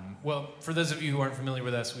 well, for those of you who aren't familiar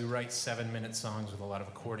with us, we write 7-minute songs with a lot of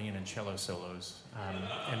accordion and cello solos.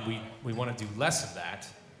 And we want to do less of that.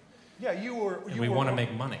 Yeah, We want to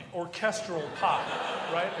make money. Orchestral pop,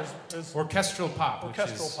 right? Orchestral pop,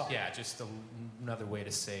 Orchestral which is pop. yeah, just another way to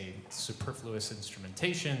say superfluous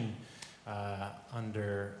instrumentation,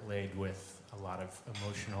 underlaid with a lot of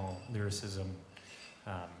emotional lyricism,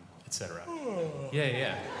 etc.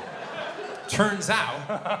 Yeah. Turns out,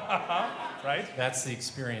 right? that's the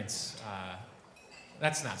experience.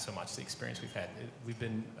 That's not so much the experience we've had. We've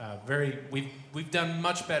been we've done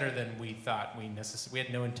much better than we thought. We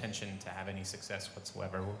had no intention to have any success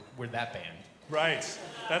whatsoever. We're that band. Right.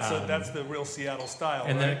 That's the real Seattle style.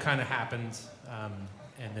 And then right? it kind of happened,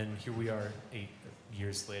 and then here we are 8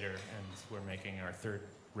 years later, and we're making our third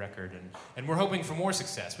record, and we're hoping for more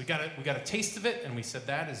success. We got a taste of it, and we said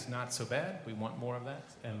that is not so bad. We want more of that,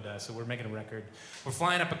 and so we're making a record. We're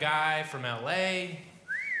flying up a guy from LA.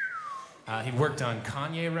 He worked on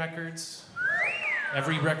Kanye records,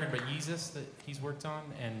 every record but Yeezus that he's worked on,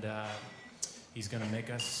 and he's going to make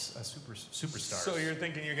us a superstars. So you're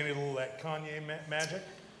thinking you're going to get a little of that Kanye magic?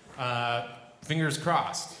 Fingers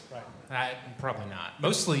crossed. Right. Probably not.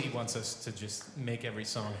 Mostly he wants us to just make every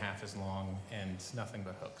song half as long and nothing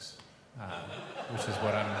but hooks, which is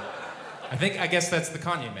what I guess that's the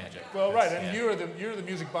Kanye magic. Well, right, and yeah. you're the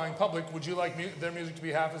music buying public. Would you like their music to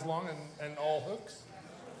be half as long and all hooks?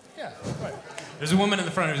 Yeah, right. There's a woman in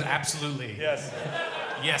the front who's absolutely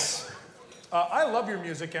Yes. I love your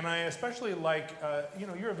music, and I especially like,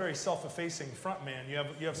 you're a very self-effacing frontman.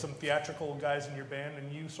 You have some theatrical guys in your band,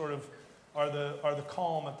 and you sort of are the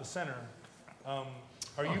calm at the center.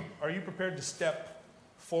 Are you prepared to step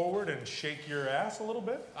forward and shake your ass a little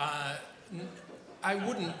bit? I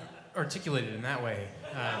wouldn't articulate it in that way,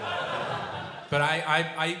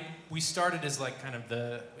 but we started as like kind of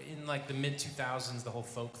in like the mid 2000s, the whole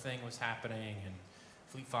folk thing was happening, and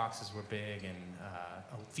Fleet Foxes were big, and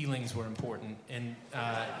feelings were important, and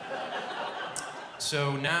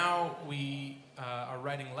so now we are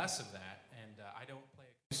writing less of that, and I don't play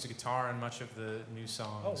acoustic guitar on much of the new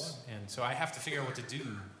songs, and so I have to figure out what to do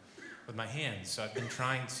with my hands. So I've been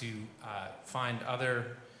trying to find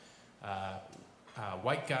other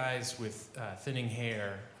white guys with thinning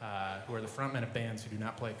hair who are the frontmen of bands who do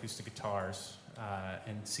not play acoustic guitars,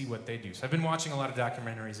 and see what they do. So I've been watching a lot of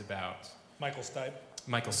documentaries about Michael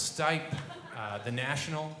Stipe, The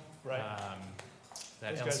National, right?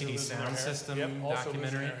 That Those guys who LCD lose their Sound hair. System Yep, also losing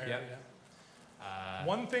documentary. their hair, Yep. yeah.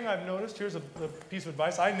 One thing I've noticed, here's a piece of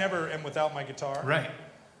advice. I never am without my guitar. Right.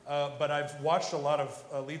 But I've watched a lot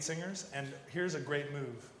of lead singers, and here's a great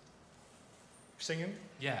move. Singing,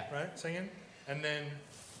 Yeah. right? Singing, and then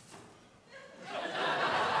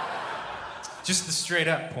Just the straight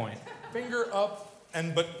up point. finger up,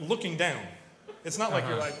 but looking down. It's not like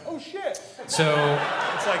you're like, oh shit. So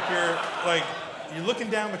It's like you're looking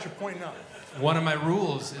down, but you're pointing up. one of my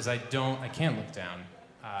rules is I can't look down,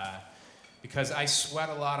 because I sweat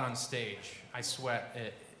a lot on stage. I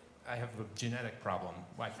have a genetic problem,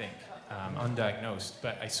 I think, undiagnosed,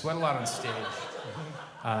 but I sweat a lot on stage.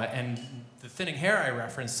 And the thinning hair I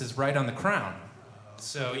referenced is right on the crown.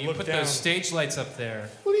 So you look put down. those stage lights up there.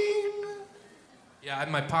 Yeah,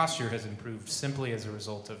 my posture has improved simply as a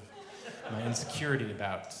result of my insecurity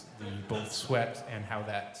about the both sweat and how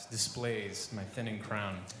that displays my thinning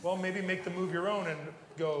crown. Well, maybe make the move your own and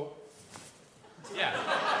go Yeah,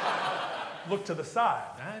 look to the side,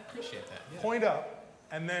 I appreciate that. Yeah. point up,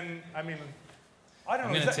 and then I don't know.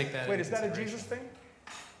 I'm is gonna take that Wait, into is that a consideration. Jesus thing?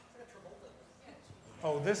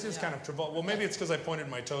 Oh, this is kind of Travolta. Well, maybe it's because I pointed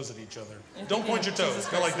my toes at each other. Don't point your toes.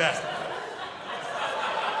 Go like that.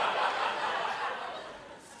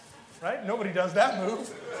 Right? Nobody does that move.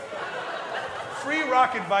 Free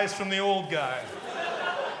rock advice from the old guy.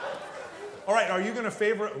 All right, are you going to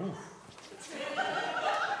favor... Ooh.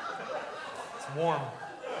 It's warm.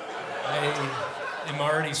 am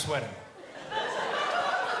already sweating.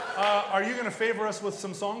 Are you going to favor us with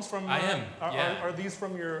some songs from... I am, yeah. Are these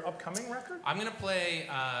from your upcoming record? I'm going to play,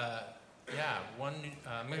 I'm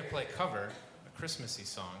going to play a cover, a Christmassy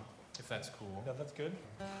song, if that's cool. Yeah, that's good.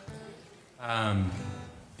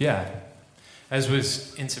 Yeah. As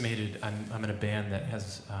was intimated, I'm in a band that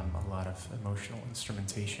has a lot of emotional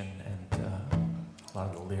instrumentation, and a lot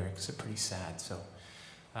of the lyrics are pretty sad. So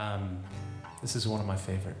this is one of my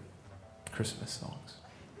favorite Christmas songs.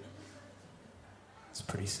 It's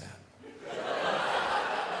pretty sad.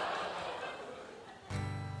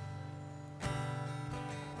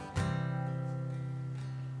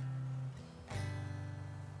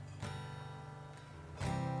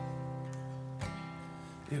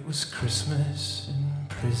 It was Christmas in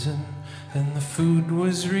prison, and the food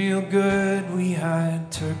was real good. We had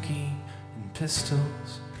turkey and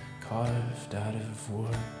pistols carved out of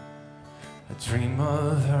wood. I dream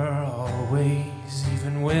of her always,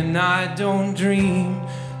 even when I don't dream.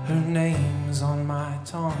 Her name's on my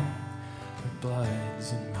tongue, her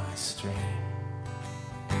blood's in my stream.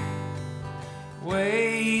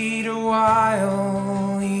 Wait a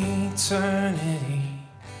while, eternity.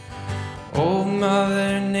 Old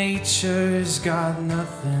Mother Nature's got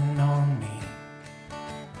nothing on me.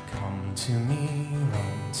 Come to me,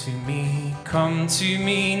 run to me, come to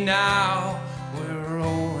me now. We're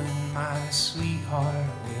rolling, my sweetheart,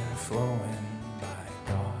 we're flowing by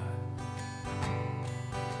God.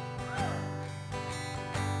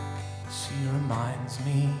 She reminds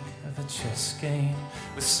me of a chess game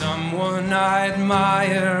with someone I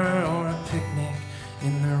admire, or a picnic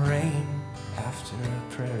in the rain after a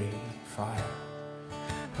prairie fire.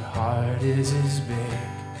 Her heart is as big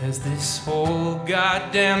as this whole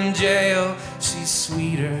goddamn jail. She's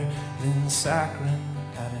sweeter than saccharin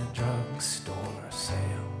at a drugstore sale.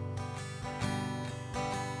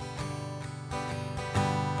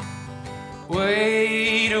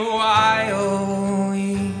 Wait a while,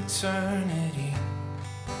 eternity.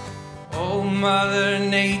 Old Mother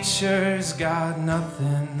Nature's got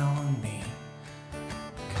nothing on me.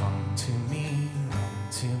 Come to me, run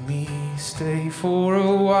to me, stay for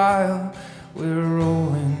a while. We're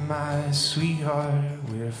rolling, my sweetheart,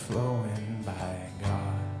 we're flowing by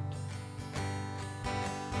God.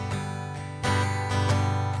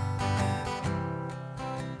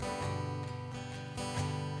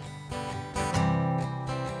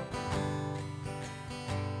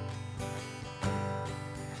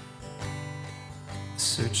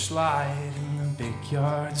 Searchlight in the big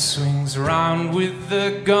yard swings around with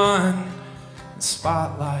the gun, and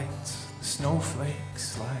spotlights the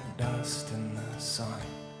snowflakes like dust in the sun.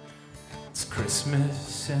 It's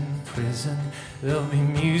Christmas in prison, there'll be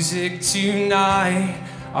music tonight.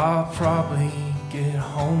 I'll probably get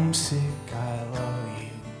homesick, I love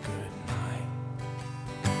you, good night.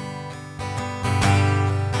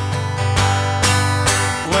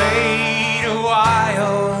 Wait a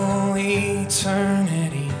while,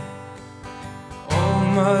 eternity. Old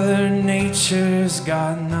Mother Nature's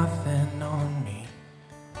got nothing on me.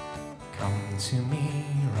 Come to me,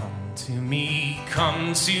 run to me,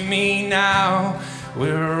 come to me now.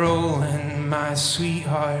 We're rolling, my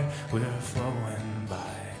sweetheart, we're flowing by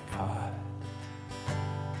God.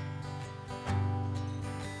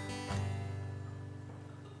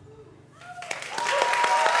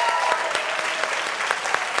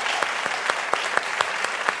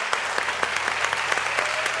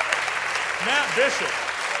 Matt Bishop.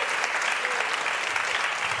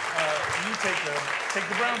 You take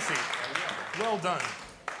the brown seat. Well done.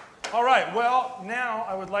 All right, well, now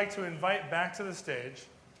I would like to invite back to the stage.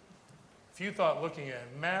 If you thought looking at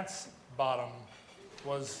Matt's bottom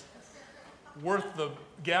was worth the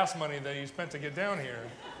gas money that you spent to get down here,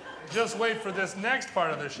 just wait for this next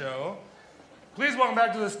part of the show. Please welcome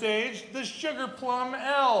back to the stage the Sugar Plum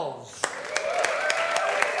Elves.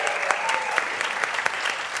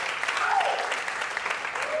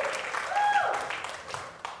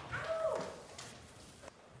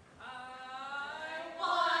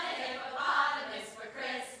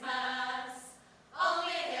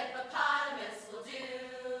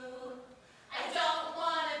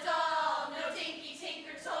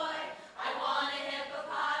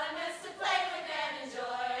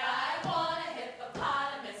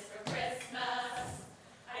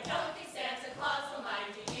 I don't think Santa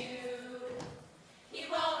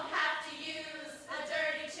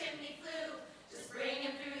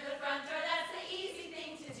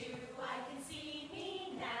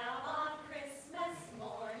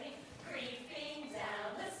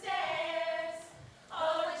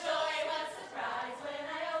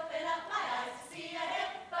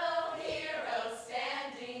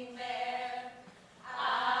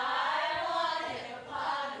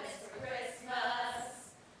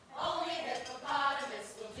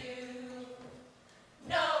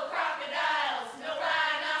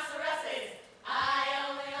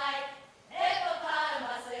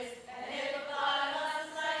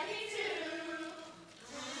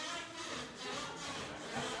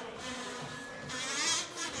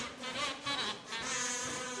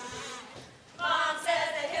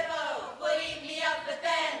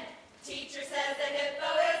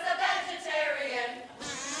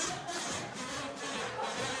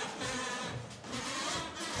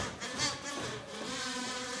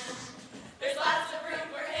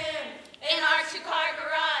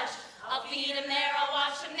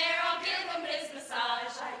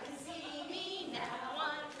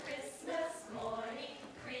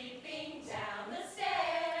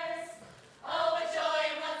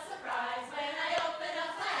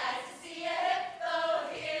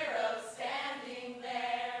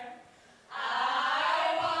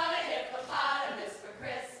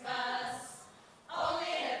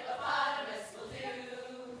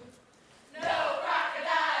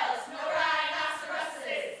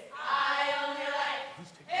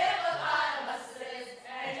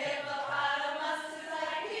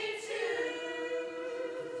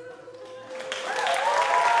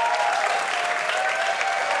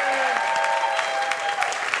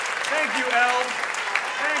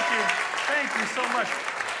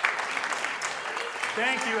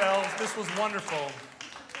Thank you, elves. This was wonderful.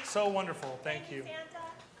 So wonderful. Thank you.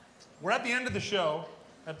 We're at the end of the show.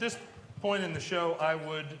 At this point in the show, I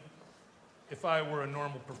would, if I were a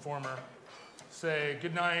normal performer, say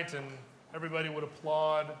good night and everybody would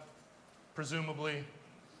applaud, presumably.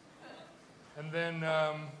 And then,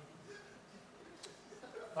 I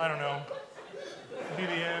don't know, it'd be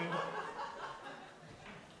the end.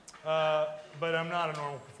 But I'm not a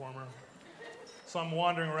normal performer. So I'm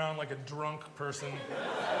wandering around like a drunk person.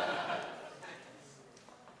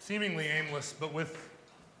 Seemingly aimless, but with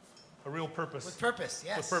a real purpose. With purpose,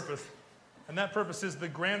 yes. With purpose. And that purpose is the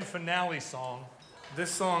grand finale song.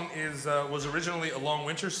 This song was originally a Long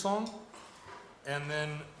Winter song. And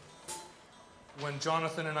then when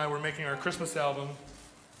Jonathan and I were making our Christmas album,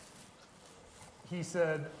 he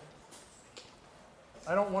said,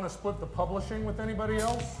 I don't want to split the publishing with anybody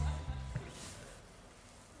else.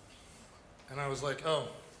 And I was like, oh,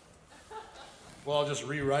 well, I'll just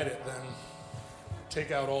rewrite it then.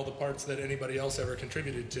 Take out all the parts that anybody else ever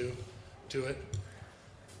contributed to it,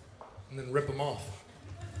 and then rip them off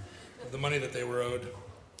of the money that they were owed.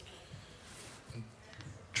 In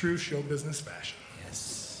true show business fashion.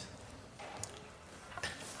 Yes.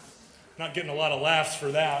 Not getting a lot of laughs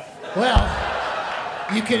for that. Well,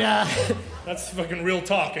 you could, That's fucking real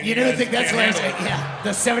talk. And you guys don't think that's can't hilarious? handle it. Yeah,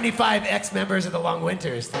 the 75 ex-members of the Long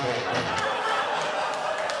Winters.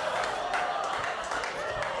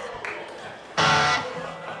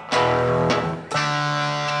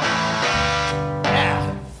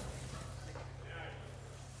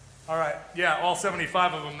 All right, yeah, all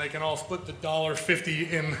 75 of them, they can all split the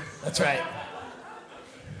 $1.50 in. That's right.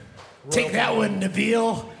 Take that one,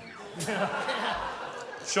 Nabil.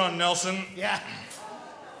 Sean Nelson. Yeah.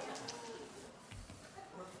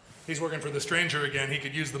 He's working for the stranger again. He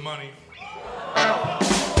could use the money.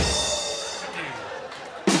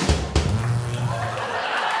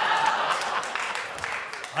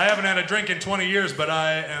 I haven't had a drink in 20 years, but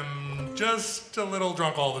I am just a little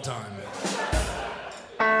drunk all the time.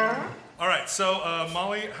 All right, so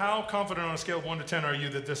Molly, how confident on a scale of 1 to 10 are you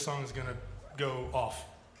that this song is gonna go off?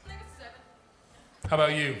 I think it's 7. How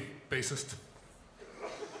about you, bassist?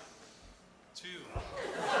 2.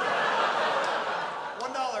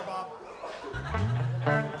 $1, Bob.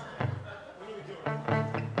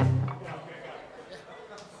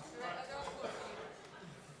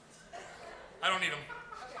 I don't need them.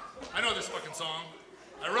 I know this fucking song.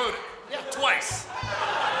 I wrote it. Yeah. Twice.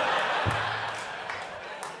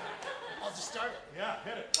 I'll just start it. Yeah,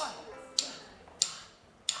 hit it.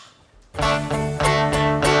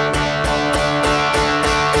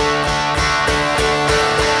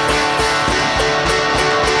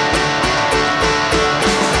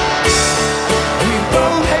 We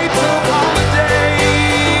both hate the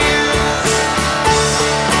holidays.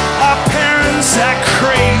 Our parents act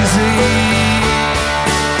crazy,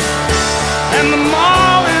 and the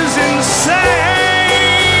mall is insane.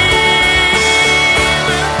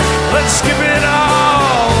 Let's skip it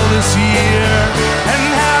all this year and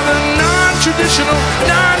have a non-traditional,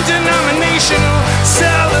 non-denominational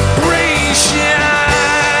celebration.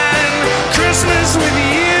 Christmas with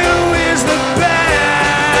you is the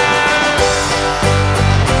best.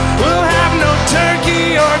 We'll have no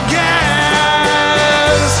turkey or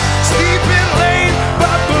gas. Sleeping late,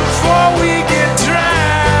 but before we get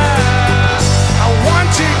dressed, I want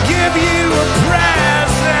to give you a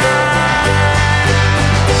present.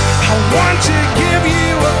 I want to give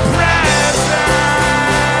you a present.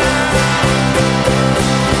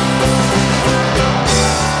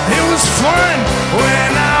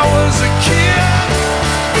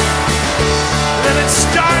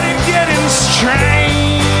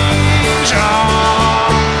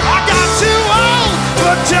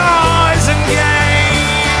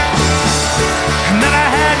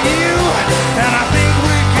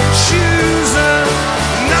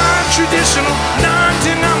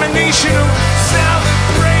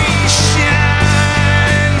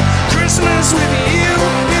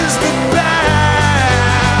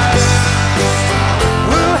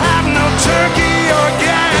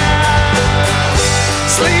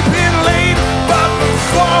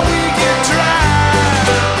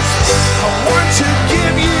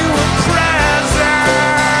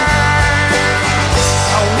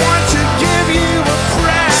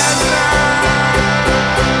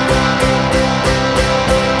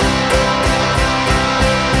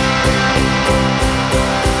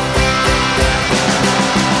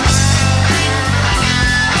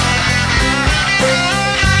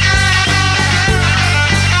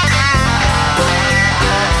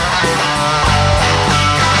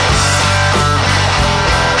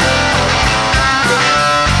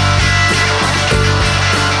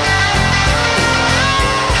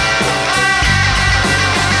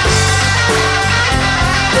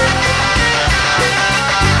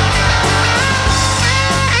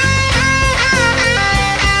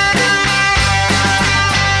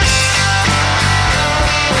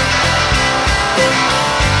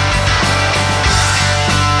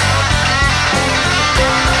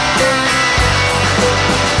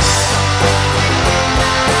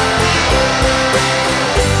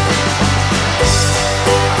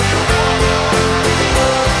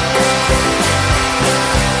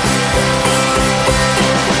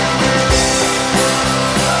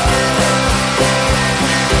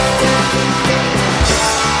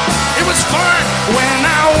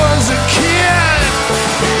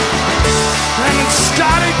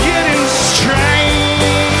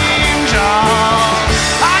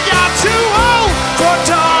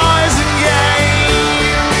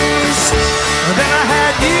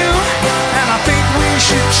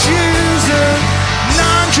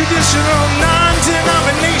 traditional,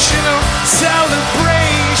 non-denominational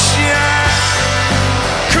celebration.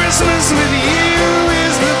 Christmas with you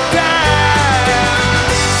is the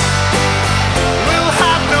best. We'll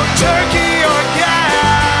have no turkey or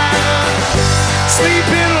gas.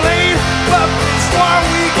 Sleeping late, but before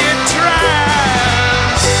we get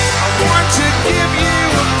dressed, I want to give you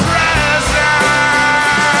a present.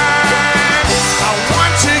 I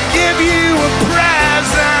want to give you a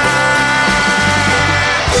present.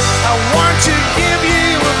 I want to give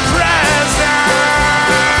you a present.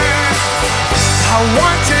 I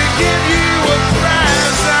want to give you a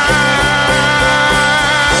present.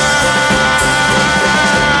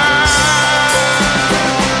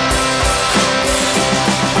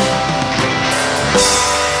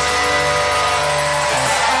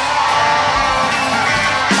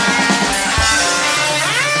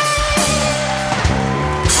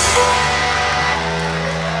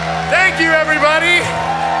 Thank you, everybody.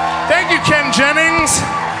 Thank you, Ken Jennings.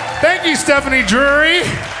 Thank you, Stephanie Drury.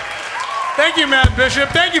 Thank you, Matt Bishop.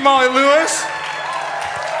 Thank you, Molly Lewis.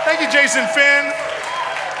 Thank you, Jason Finn.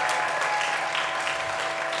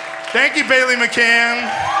 Thank you, Bailey McCann.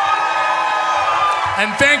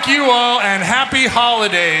 And thank you all, and happy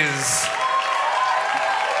holidays.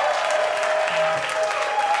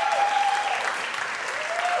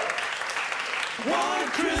 One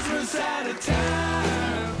Christmas at a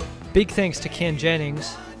time. Big thanks to Ken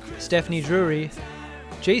Jennings, Stephanie Drury,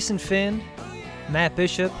 Jason Finn, Matt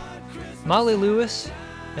Bishop, Molly Lewis,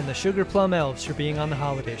 and the Sugar Plum Elves for being on the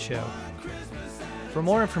holiday show. For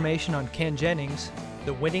more information on Ken Jennings,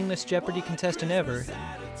 the winningest Jeopardy contestant ever,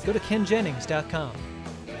 go to kenjennings.com.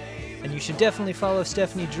 And you should definitely follow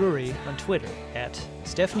Stephanie Drury on Twitter at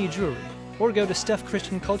Stephanie Drury, or go to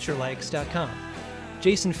stuffchristianculturelikes.com.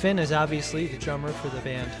 Jason Finn is obviously the drummer for the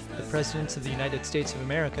band The Presidents of the United States of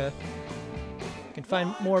America. You can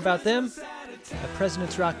find more about them at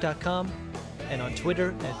presidentsrock.com and on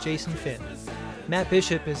Twitter at Jason Finn. Matt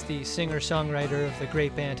Bishop is the singer-songwriter of the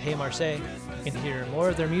great band Hey Marseille. You can hear more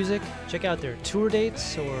of their music, check out their tour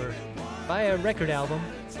dates, or buy a record album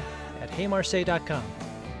at heymarseille.com.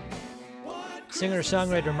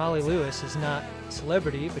 Singer-songwriter Molly Lewis is not a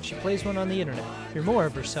celebrity, but she plays one on the internet. Hear more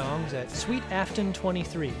of her songs at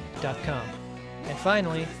sweetafton23.com. And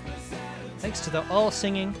finally, thanks to the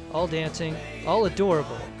all-singing, all-dancing,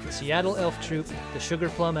 all-adorable Seattle elf troupe, the Sugar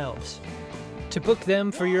Plum Elves. To book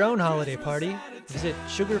them for your own holiday party, visit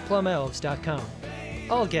sugarplumelves.com.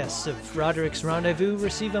 All guests of Roderick's Rendezvous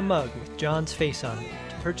receive a mug with John's face on it.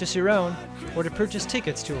 To purchase your own, or to purchase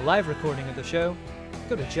tickets to a live recording of the show,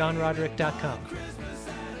 go to johnroderick.com.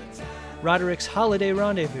 Roderick's Holiday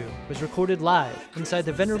Rendezvous was recorded live inside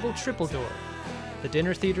the venerable Triple Door, the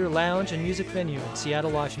dinner theater, lounge, and music venue in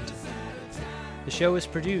Seattle, Washington. The show is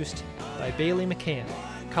produced by Bailey McCann,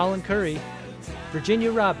 Colin Curry,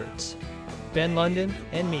 Virginia Roberts, Ben London,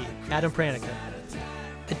 and me, Adam Pranica.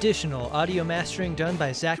 Additional audio mastering done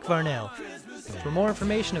by Zach Varnell. For more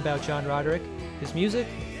information about John Roderick, his music,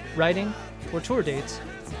 writing, or tour dates,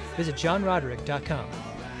 visit johnroderick.com.